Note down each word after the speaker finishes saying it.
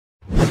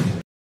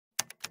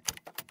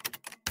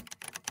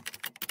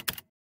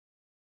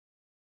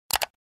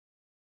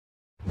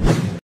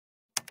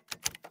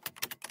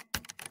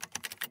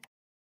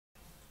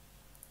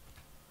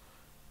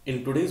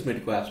In today's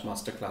Medicoapps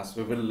Masterclass,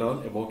 we will learn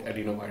about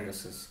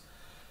adenoviruses.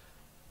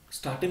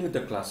 Starting with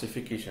the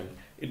classification,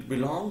 it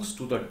belongs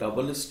to the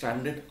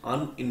double-stranded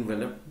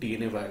unenveloped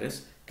DNA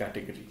virus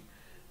category.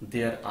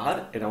 There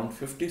are around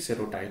 50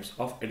 serotypes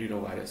of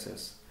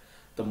adenoviruses.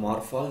 The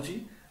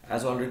morphology,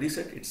 as already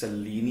said, it's a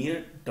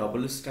linear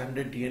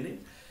double-stranded DNA.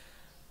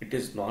 It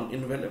is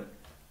non-enveloped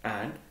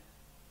and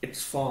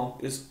its form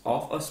is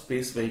of a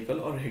space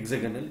vehicle or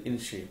hexagonal in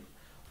shape.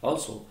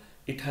 Also,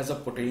 it has a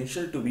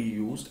potential to be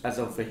used as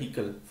a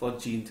vehicle for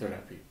gene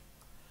therapy.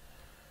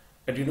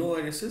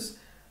 Adenoviruses,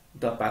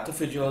 the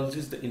pathophysiology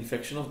is the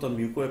infection of the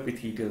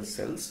mucoepithelial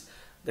cells.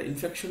 The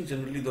infection,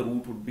 generally the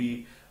root would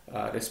be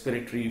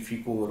respiratory,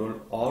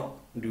 fecal-oral, or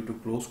due to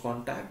close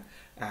contact,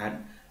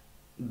 and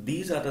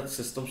these are the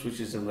systems which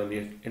is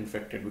generally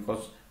infected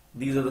because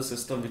these are the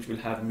systems which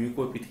will have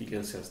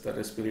mucoepithelial cells, the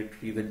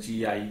respiratory, the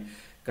GI,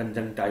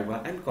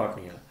 conjunctiva and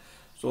cornea.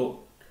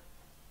 So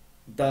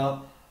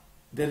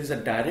there is a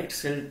direct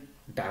cell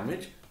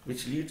damage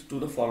which leads to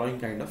the following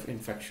kind of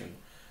infection: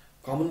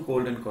 common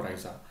cold and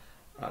coryza.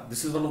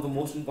 This is one of the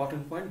most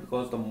important points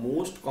because the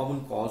most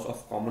common cause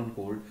of common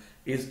cold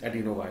is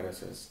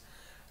adenoviruses.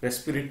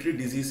 Respiratory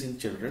disease in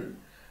children,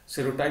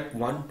 serotype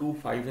 1, 2,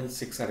 5 and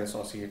 6 are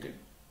associated.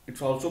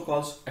 It also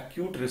causes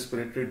acute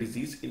respiratory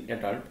disease in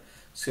adult.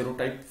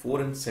 Serotype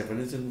 4 and 7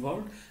 is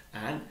involved,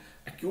 and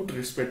acute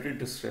respiratory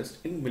distress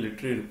in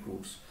military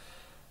recruits.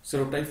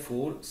 Serotype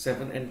 4,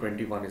 7 and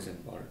 21 is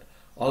involved.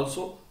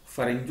 Also,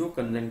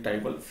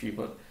 pharyngoconjunctival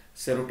fever,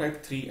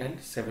 serotype 3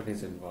 and 7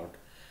 is involved.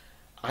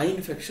 Eye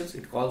infections,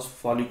 it causes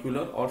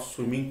follicular or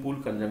swimming pool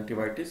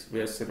conjunctivitis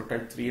where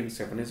serotype 3 and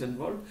 7 is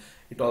involved.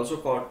 It also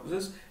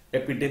causes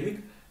epidemic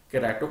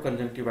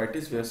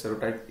keratoconjunctivitis where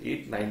serotype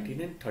 8,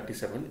 19 and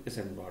 37 is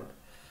involved.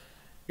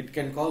 It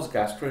can cause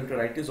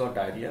gastroenteritis or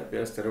diarrhea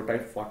where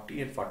serotype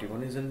 40 and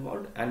 41 is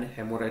involved, and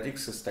hemorrhagic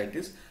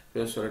cystitis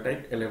where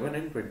serotype 11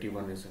 and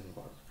 21 is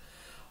involved.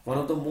 One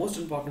of the most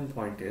important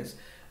points is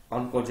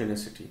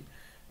oncogenicity.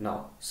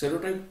 Now,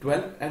 serotype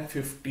 12 and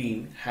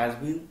 15 has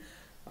been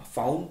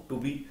found to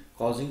be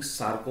causing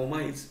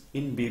sarcoma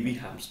in baby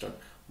hamster,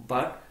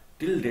 but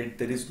till date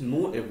there is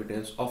no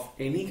evidence of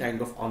any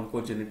kind of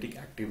oncogenetic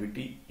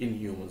activity in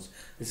humans.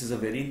 This is a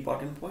very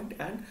important point,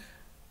 and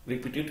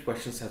repeated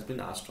questions has been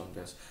asked on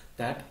this,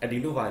 that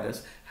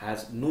adenovirus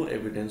has no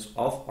evidence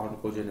of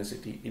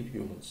oncogenicity in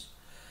humans.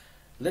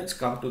 Let's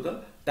come to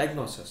the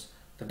diagnosis.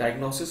 The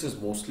diagnosis is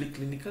mostly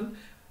clinical.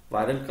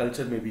 Viral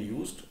culture may be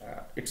used.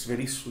 It's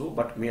very slow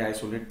but may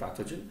isolate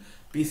pathogen.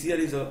 PCR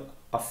is a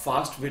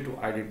fast way to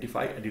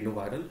identify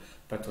adenoviral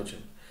pathogen.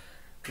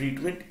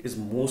 Treatment is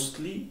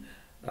mostly,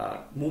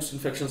 most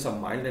infections are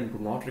mild and do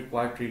not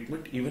require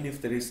treatment. Even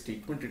if there is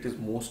treatment, it is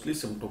mostly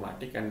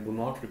symptomatic and do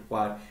not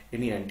require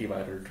any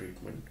antiviral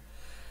treatment.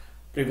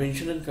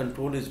 Prevention and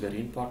control is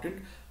very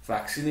important.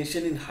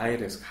 Vaccination in high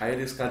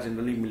risk are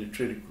generally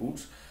military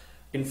recruits,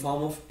 in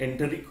form of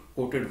enteric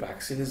coated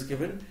vaccine is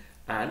given,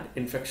 and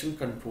infection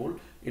control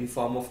in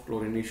form of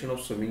chlorination of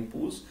swimming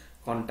pools,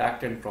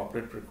 contact and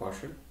appropriate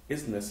precaution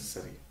is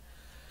necessary.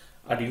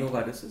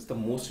 Adenoviruses, the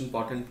most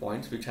important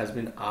points which has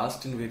been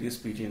asked in various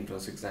PG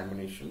entrance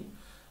examination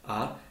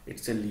are: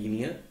 it's a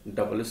linear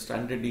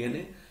double-stranded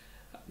DNA,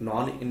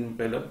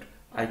 non-enveloped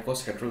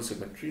ICOS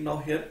heterosymmetry. Now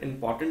here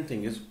important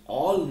thing is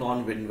all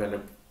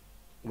non-enveloped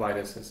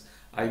viruses,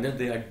 either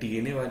they are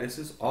DNA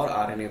viruses or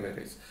RNA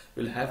viruses,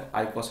 will have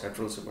ICOS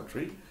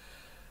heterosymmetry,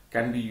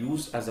 can be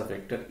used as a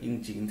vector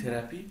in gene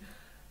therapy.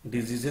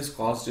 Diseases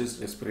caused is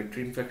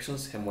respiratory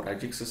infections,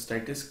 hemorrhagic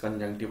cystitis,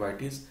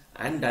 conjunctivitis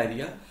and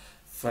diarrhea.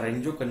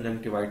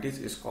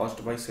 Pharyngoconjunctivitis is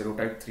caused by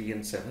serotype 3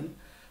 and 7,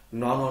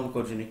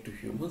 non-oncogenic to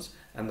humans,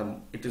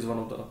 and it is one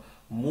of the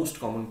most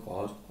common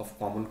cause of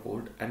common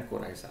cold and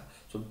coryza.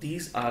 So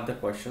these are the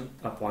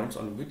points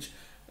on which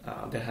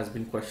there has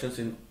been questions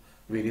in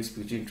various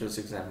PG entrance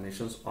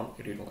examinations on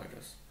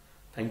adenovirus.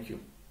 Thank you.